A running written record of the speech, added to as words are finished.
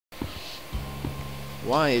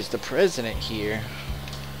Why is the president here?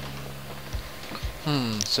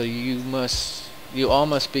 So you all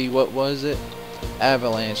must be, what was it?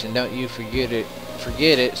 Avalanche, and don't you forget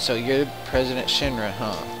it, so you're President Shinra,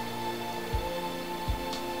 huh?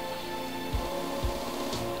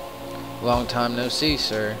 Long time no see,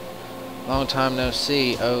 sir. Long time no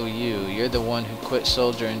see. Oh, you're the one who quit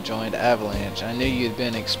Soldier and joined Avalanche. I knew you'd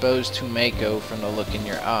been exposed to Mako from the look in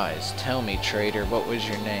your eyes. Tell me, traitor, what was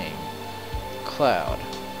your name? Cloud.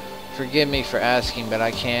 Forgive me for asking, but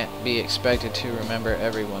I can't be expected to remember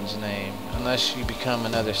everyone's name, unless you become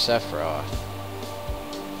another Sephiroth.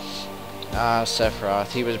 Ah,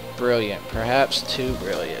 Sephiroth. He was brilliant. Perhaps too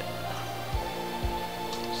brilliant.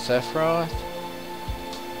 Sephiroth?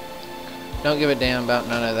 Don't give a damn about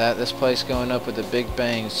none of that. This place going up with a big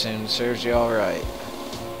bang soon serves you alright.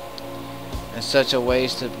 And such a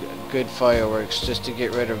waste of good fireworks just to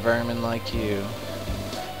get rid of vermin like you.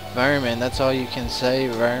 Vermin, that's all you can say,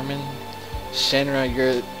 vermin? Shinra,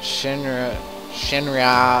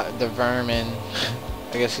 Shinra, the vermin.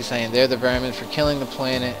 I guess he's saying they're the vermin for killing the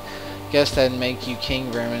planet. Guess that'd make you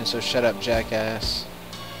king vermin, so shut up, jackass.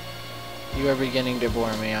 You are beginning to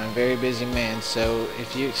bore me. I'm a very busy man, so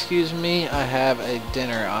if you excuse me, I have a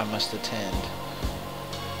dinner I must attend.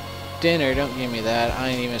 Dinner? Don't give me that. I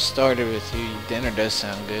ain't even started with you. Dinner does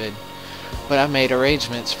sound good. But I made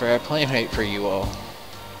arrangements for a playmate for you all.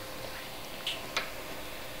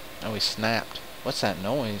 Oh, he snapped. What's that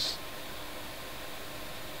noise?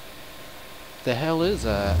 The hell is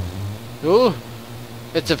that? Ooh!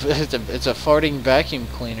 It's a farting vacuum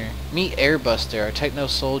cleaner. Meet Airbuster, our techno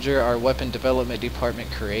soldier. Our weapon development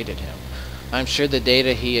department created him. I'm sure the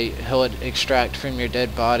data he'll extract from your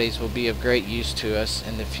dead bodies will be of great use to us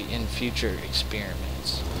in future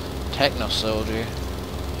experiments. Techno soldier.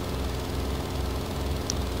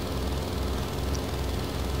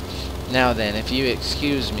 Now then, if you'll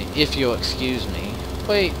excuse me.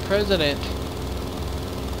 Wait, President.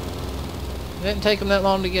 It didn't take him that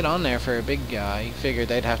long to get on there for a big guy. You figured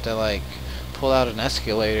they'd have to, like, pull out an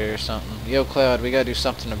escalator or something. Yo, Cloud, we gotta do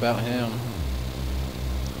something about him.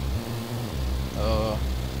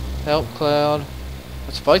 Help, Cloud.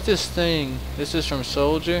 Let's fight this thing. This is from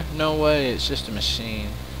Soldier? No way, it's just a machine.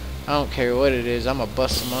 I don't care what it is, I'm gonna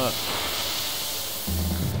bust him up.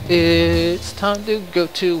 It's time to go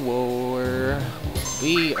to war.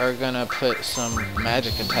 We are gonna put some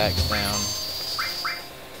magic attacks down.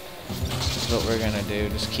 What we're gonna do,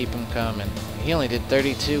 just keep him coming. He only did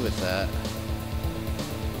 32 with that.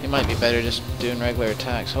 He might be better just doing regular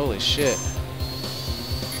attacks. Holy shit.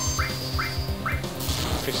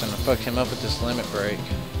 Fixing to fuck him up with this limit break.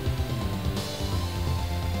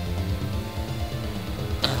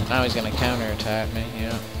 Now he's gonna counterattack me,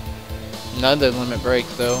 yeah. Another limit break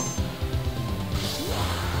though.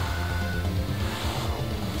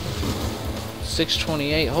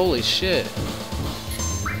 $628, holy shit.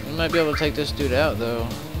 We might be able to take this dude out though.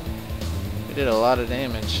 We did a lot of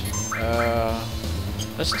damage.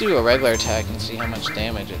 Let's do a regular attack and see how much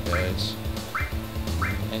damage it does.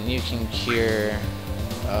 And you can cure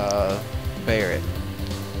Barrett.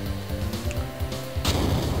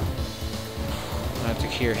 I have to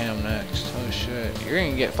cure him next. Oh shit. You're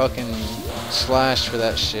gonna get fucking slashed for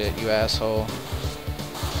that shit, you asshole.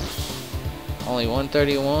 Only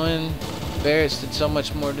 131? Barrett's did so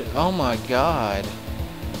much more. Oh my god.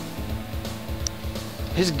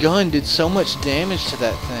 His gun did so much damage to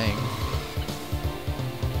that thing.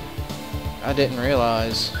 I didn't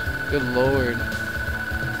realize. Good lord.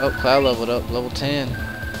 Oh, Cloud leveled up, level 10.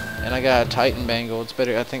 And I got a Titan Bangle. It's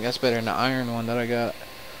better. I think that's better than the iron one that I got.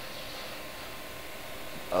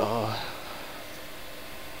 Oh.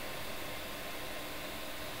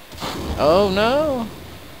 Oh no.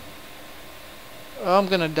 Oh, I'm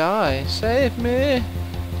gonna die. Save me.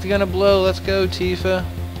 It's gonna blow. Let's go, Tifa.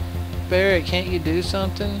 Barrett, can't you do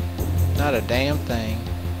something? Not a damn thing.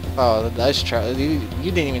 Oh, let's try. You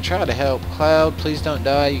didn't even try to help. Cloud, please don't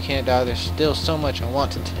die. You can't die. There's still so much I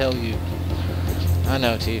want to tell you. I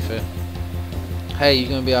know, Tifa. Hey, you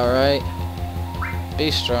gonna be alright?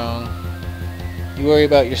 Be strong. You worry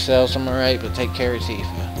about yourselves, I'm alright, but take care of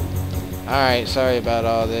Tifa. Alright, sorry about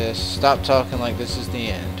all this. Stop talking like this is the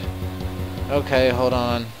end. Okay, hold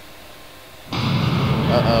on.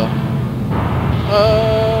 Uh-oh.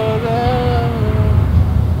 Oh, no.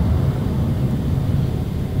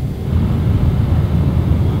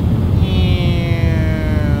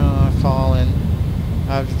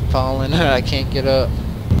 I've fallen and I can't get up.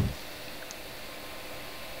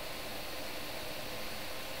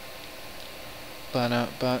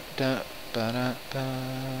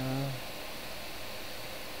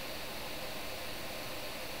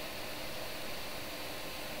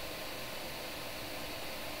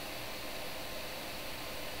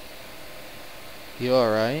 You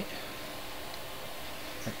alright?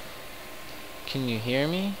 Can you hear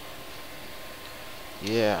me?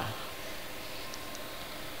 Yeah.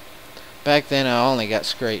 Back then I only got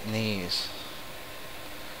scraped knees.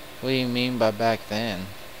 What do you mean by back then?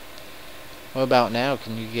 What about now?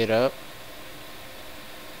 Can you get up?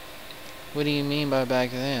 What do you mean by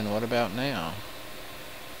back then? What about now?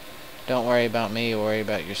 Don't worry about me, worry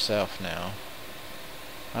about yourself now.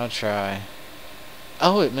 I'll try.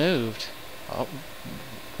 Oh, it moved. Oh,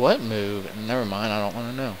 what moved? Never mind, I don't want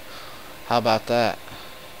to know. How about that?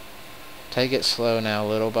 Take it slow now,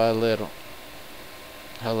 little by little.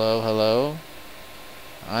 Hello, hello?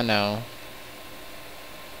 I know.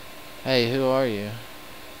 Hey, who are you?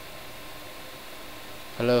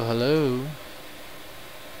 Hello, hello?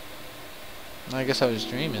 I guess I was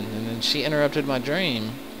dreaming, and then she interrupted my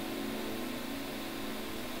dream.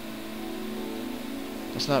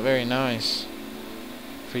 It's not very nice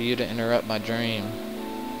for you to interrupt my dream.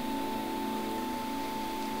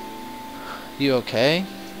 You okay?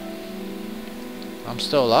 I'm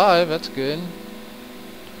still alive, that's good.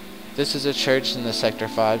 This is a church in the Sector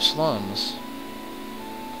 5 slums.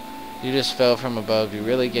 You just fell from above, you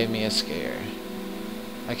really gave me a scare.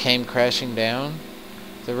 I came crashing down.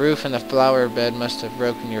 The roof and the flower bed must have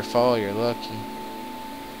broken your fall, you're lucky.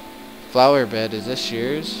 Flower bed, is this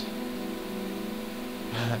yours?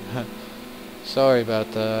 Sorry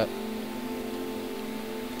about that.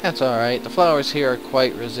 That's alright, the flowers here are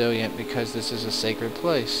quite resilient because this is a sacred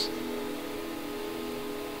place.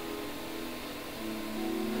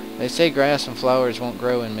 They say grass and flowers won't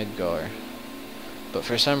grow in Midgar, but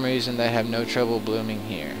for some reason they have no trouble blooming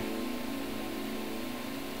here.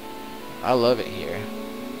 I love it here.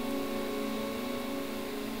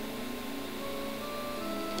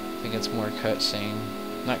 I think it's more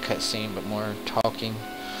cutscene. Not cutscene, but more talking.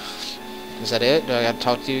 Is that it? Do I gotta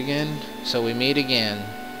talk to you again? So we meet again.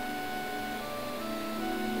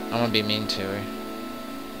 I'm gonna be mean to her.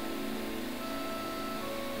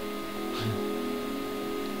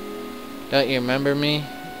 Don't you remember me?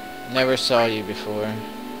 Never saw you before.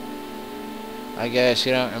 I guess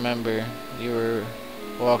you don't remember. You were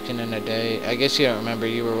walking in a daze. I guess you don't remember.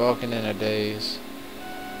 You were walking in a daze.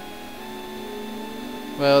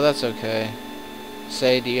 Well, that's okay.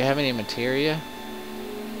 Say, do you have any materia?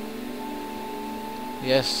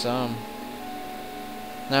 Yes, some.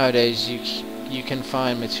 Nowadays, you can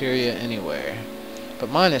find materia anywhere. But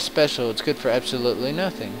mine is special. It's good for absolutely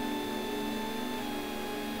nothing.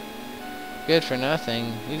 Good for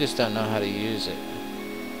nothing. You just don't know how to use it.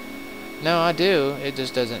 No, I do. It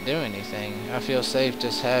just doesn't do anything. I feel safe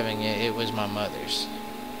just having it. It was my mother's.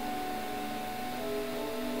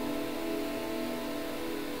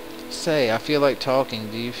 Say, I feel like talking.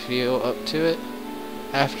 Do you feel up to it?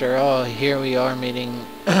 After all, here we are meeting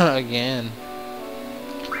again.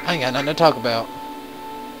 I ain't got nothing to talk about.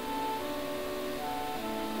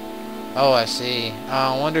 Oh, I see.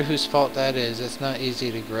 I wonder whose fault that is. It's not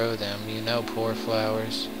easy to grow them. You know, poor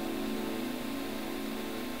flowers.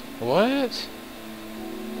 What?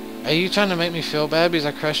 Are you trying to make me feel bad because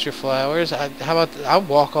I crushed your flowers? How about I'll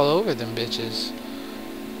walk all over them bitches.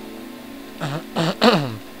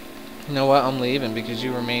 You know what? I'm leaving because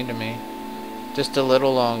you were mean to me. Just a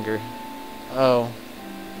little longer. Oh.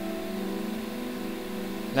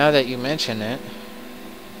 Now that you mention it.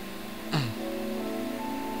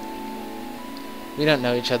 We don't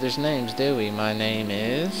know each other's names, do we? My name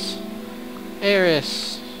is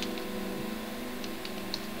Eris.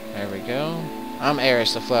 There we go. I'm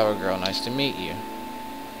Eris, the flower girl. Nice to meet you.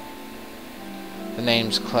 The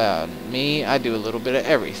name's Cloud. Me, I do a little bit of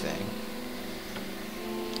everything.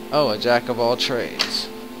 Oh, a jack of all trades.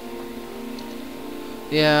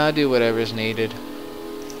 Yeah, I do whatever's needed.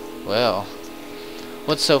 Well,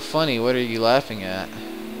 what's so funny? What are you laughing at?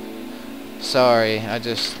 Sorry, I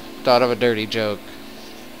just thought of a dirty joke.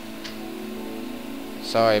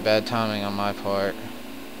 Sorry, bad timing on my part.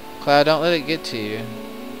 Cloud, don't let it get to you.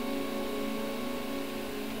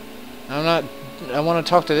 I want to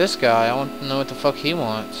talk to this guy. I want to know what the fuck he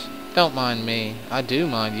wants. Don't mind me. I do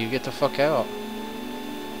mind you. Get the fuck out.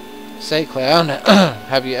 Say, Cloud,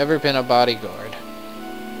 have you ever been a bodyguard?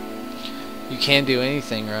 You can't do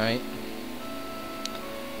anything, right?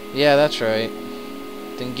 Yeah, that's right.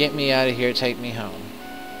 Then get me out of here, take me home.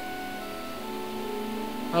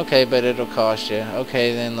 Okay, but it'll cost you.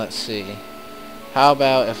 Okay, then let's see. How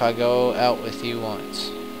about if I go out with you once?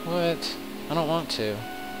 What? I don't want to.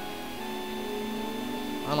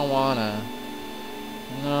 I don't wanna.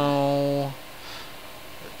 No.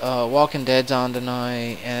 Walking Dead's on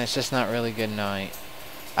tonight, and it's just not really good night.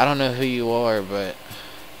 I don't know who you are, but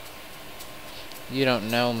you don't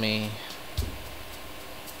know me.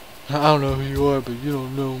 I don't know who you are, but you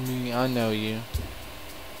don't know me. I know you.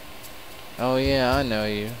 Oh yeah, I know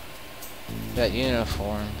you. That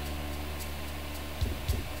uniform.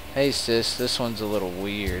 Hey sis, this one's a little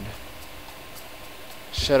weird.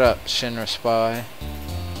 Shut up, Shinra spy.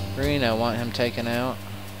 Rena, want him taken out?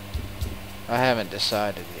 I haven't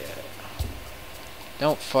decided yet.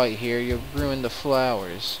 Don't fight here, you'll ruin the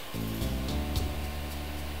flowers.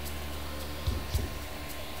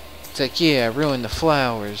 It's like, yeah, ruin the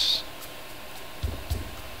flowers.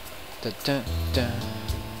 Dun, dun, dun.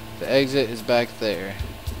 The exit is back there.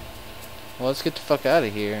 Well, let's get the fuck out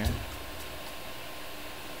of here.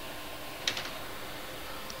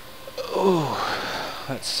 Oh,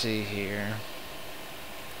 let's see here.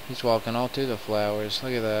 He's walking all through the flowers.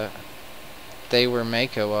 Look at that. They were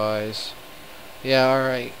Mako eyes. Yeah,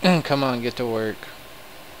 alright. Come on, get to work.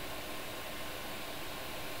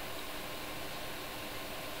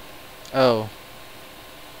 Oh.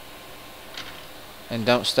 And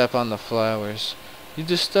don't step on the flowers. You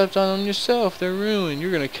just stepped on them yourself. They're ruined.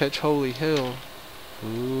 You're gonna catch holy hell.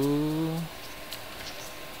 Ooh.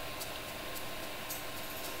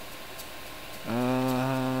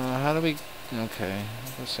 How do we... Okay.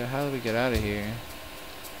 Let's see, how do we get out of here?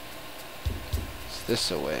 It's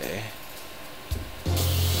this away.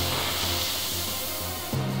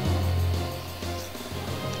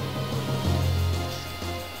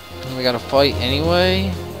 We gotta fight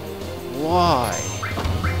anyway? Why?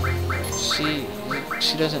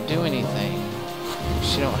 She doesn't do anything.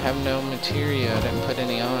 She don't have no materia. I didn't put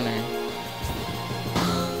any on her.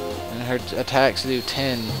 And her attacks do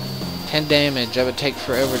 10 damage. That would take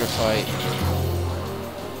forever to fight.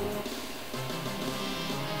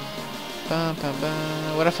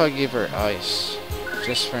 What if I give her ice?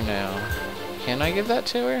 Just for now. Can I give that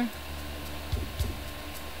to her?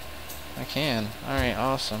 I can. Alright,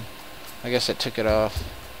 awesome. I guess it took it off.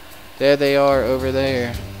 There they are over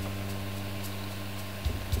there.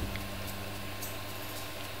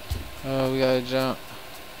 Oh, we gotta jump.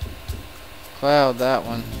 Cloud, that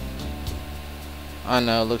one. I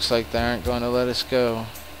know, looks like they aren't going to let us go.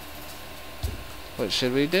 What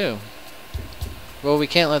should we do? Well, we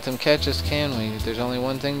can't let them catch us, can we? There's only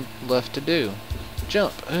one thing left to do.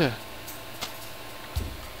 Jump! Ugh.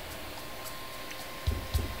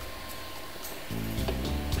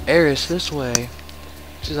 Eris, this way.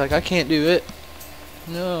 She's like, I can't do it.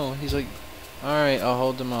 No. He's like, alright, I'll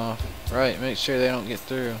hold them off. Right, make sure they don't get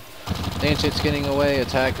through. The ancient's getting away.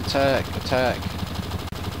 Attack, attack, attack.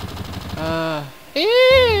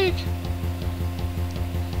 Eek! I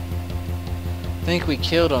think we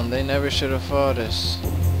killed them. They never should have fought us.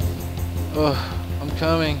 Ugh, I'm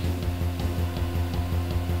coming.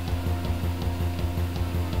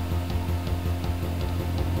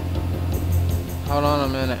 Hold on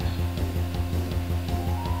a minute.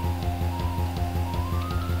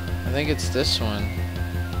 I think it's this one.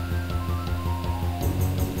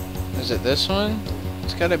 Is it this one?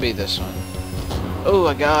 It's gotta be this one. Oh,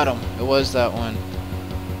 I got him. It was that one.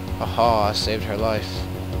 Aha, I saved her life.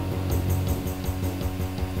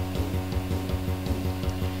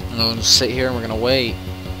 And we'll just sit here and we're gonna wait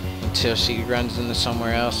until she runs into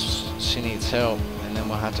somewhere else she needs help. And then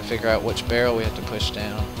we'll have to figure out which barrel we have to push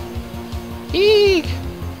down. Eek!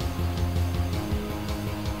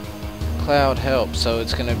 Cloud help, so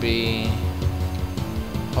it's gonna be...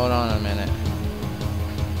 Hold on a minute.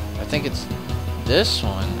 I think it's this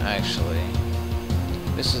one, actually.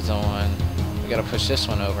 This is the one. We gotta push this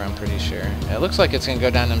one over, I'm pretty sure. It looks like it's gonna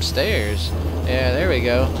go down them stairs. Yeah, there we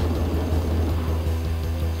go.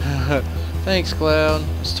 Thanks, Cloud.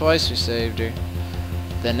 It's twice we saved her.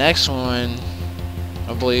 The next one,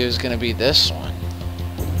 I believe, is gonna be this one.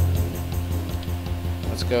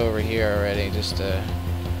 Let's go over here already, just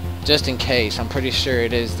in case. I'm pretty sure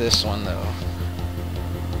it is this one, though.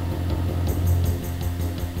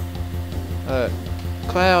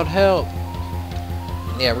 Cloud, help!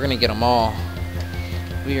 Yeah, we're gonna get them all.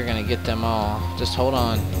 We are gonna get them all. Just hold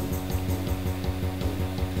on.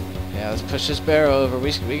 Yeah, let's push this barrel over.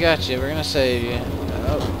 We got you. We're gonna save you.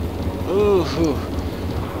 Oh. Ooh.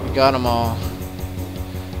 We got them all.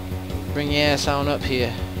 Bring your ass on up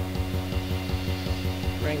here.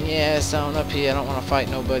 Bring your ass on up here. I don't want to fight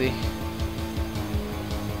nobody.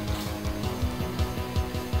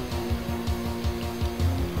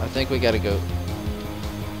 I think we gotta go.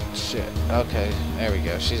 Shit. Okay, there we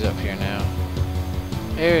go. She's up here now.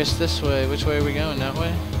 Eris, this way. Which way are we going? That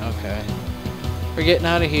way? Okay. We're getting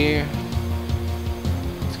out of here.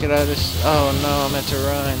 Let's get out of this. Oh no, I meant to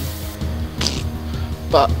run.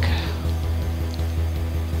 Fuck.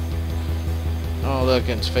 Oh look,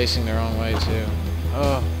 it's facing the wrong way too.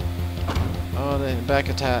 Oh. Oh, the back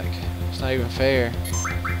attack. It's not even fair.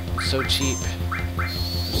 It's so cheap.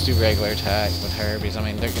 Let's do regular attack with Herbies. I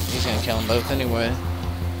mean, he's gonna kill them both anyway.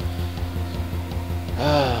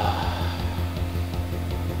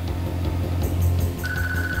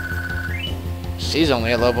 She's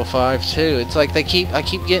only at level 5 too. It's like I keep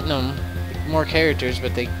getting them more characters,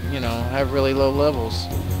 but they, you know, have really low levels.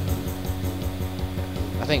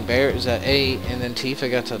 I think Barrett was at 8, and then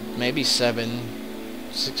Tifa got to maybe 7,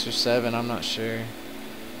 6 or 7. I'm not sure.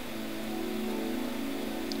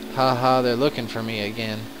 Haha, they're looking for me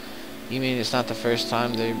again. You mean it's not the first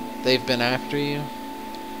time they've been after you?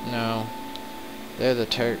 No, they're the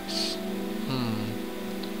Turks.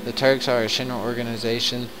 The Turks are a Shinra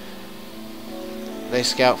organization. They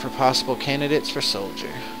scout for possible candidates for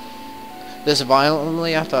soldier. This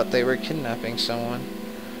violently, I thought they were kidnapping someone.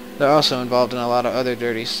 They're also involved in a lot of other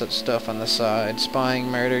dirty stuff on the side. Spying,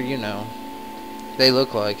 murder, you know. They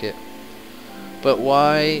look like it. But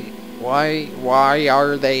why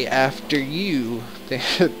are they after you?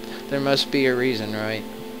 There must be a reason, right?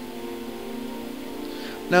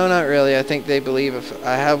 No, not really. I think they believe if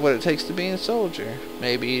I have what it takes to be a soldier.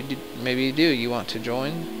 Maybe you do. You want to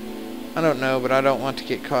join? I don't know, but I don't want to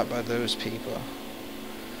get caught by those people.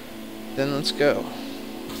 Then let's go.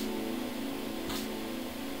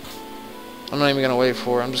 I'm not even gonna wait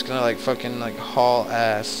for it. I'm just gonna like fucking like haul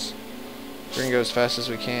ass. We're gonna go as fast as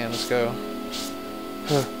we can. Let's go.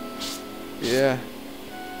 Yeah.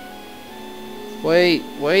 Wait,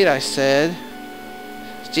 I said.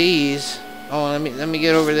 Jeez. Oh, let me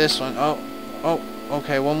get over this one. Oh,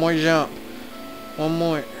 okay. One more jump. One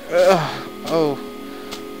more. Ugh. Oh.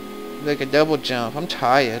 Like a double jump. I'm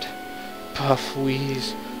tired. Puff,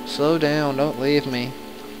 wheeze. Slow down. Don't leave me.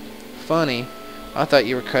 Funny. I thought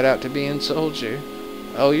you were cut out to be in soldier.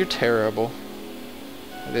 Oh, you're terrible.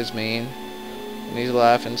 It is mean. And he's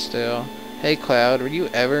laughing still. Hey, Cloud, were you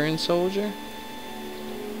ever in soldier?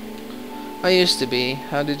 I used to be.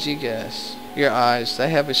 How did you guess? Your eyes, they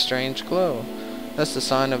have a strange glow. That's the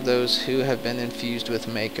sign of those who have been infused with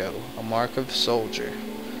Mako, a mark of soldier.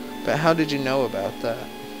 But how did you know about that?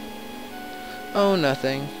 Oh,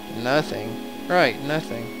 nothing. Nothing. Right,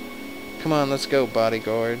 nothing. Come on, let's go,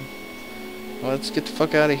 BodyGuard. Well, let's get the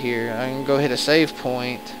fuck out of here. I can go hit a save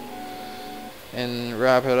point and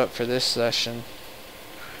wrap it up for this session.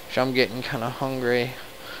 I'm getting kind of hungry.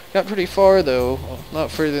 Got pretty far though,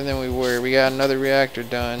 not further than we were. We got another reactor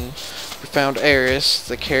done. We found Eris,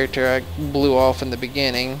 the character I blew off in the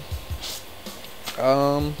beginning.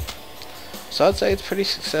 So I'd say it's pretty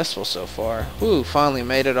successful so far. Ooh, finally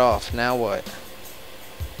made it off. Now what?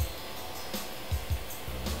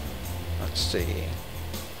 Let's see.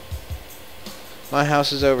 My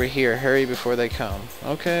house is over here. Hurry before they come.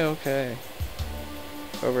 Okay.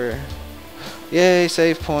 Over. Yay,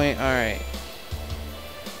 save point. Alright.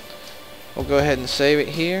 We'll go ahead and save it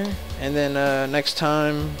here. And then next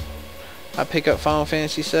time I pick up Final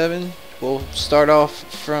Fantasy VII, we'll start off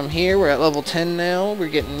from here. We're at level 10 now. We're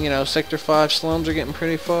getting, you know, Sector 5 slums are getting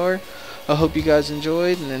pretty far. I hope you guys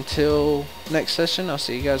enjoyed. And until next session, I'll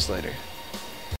see you guys later.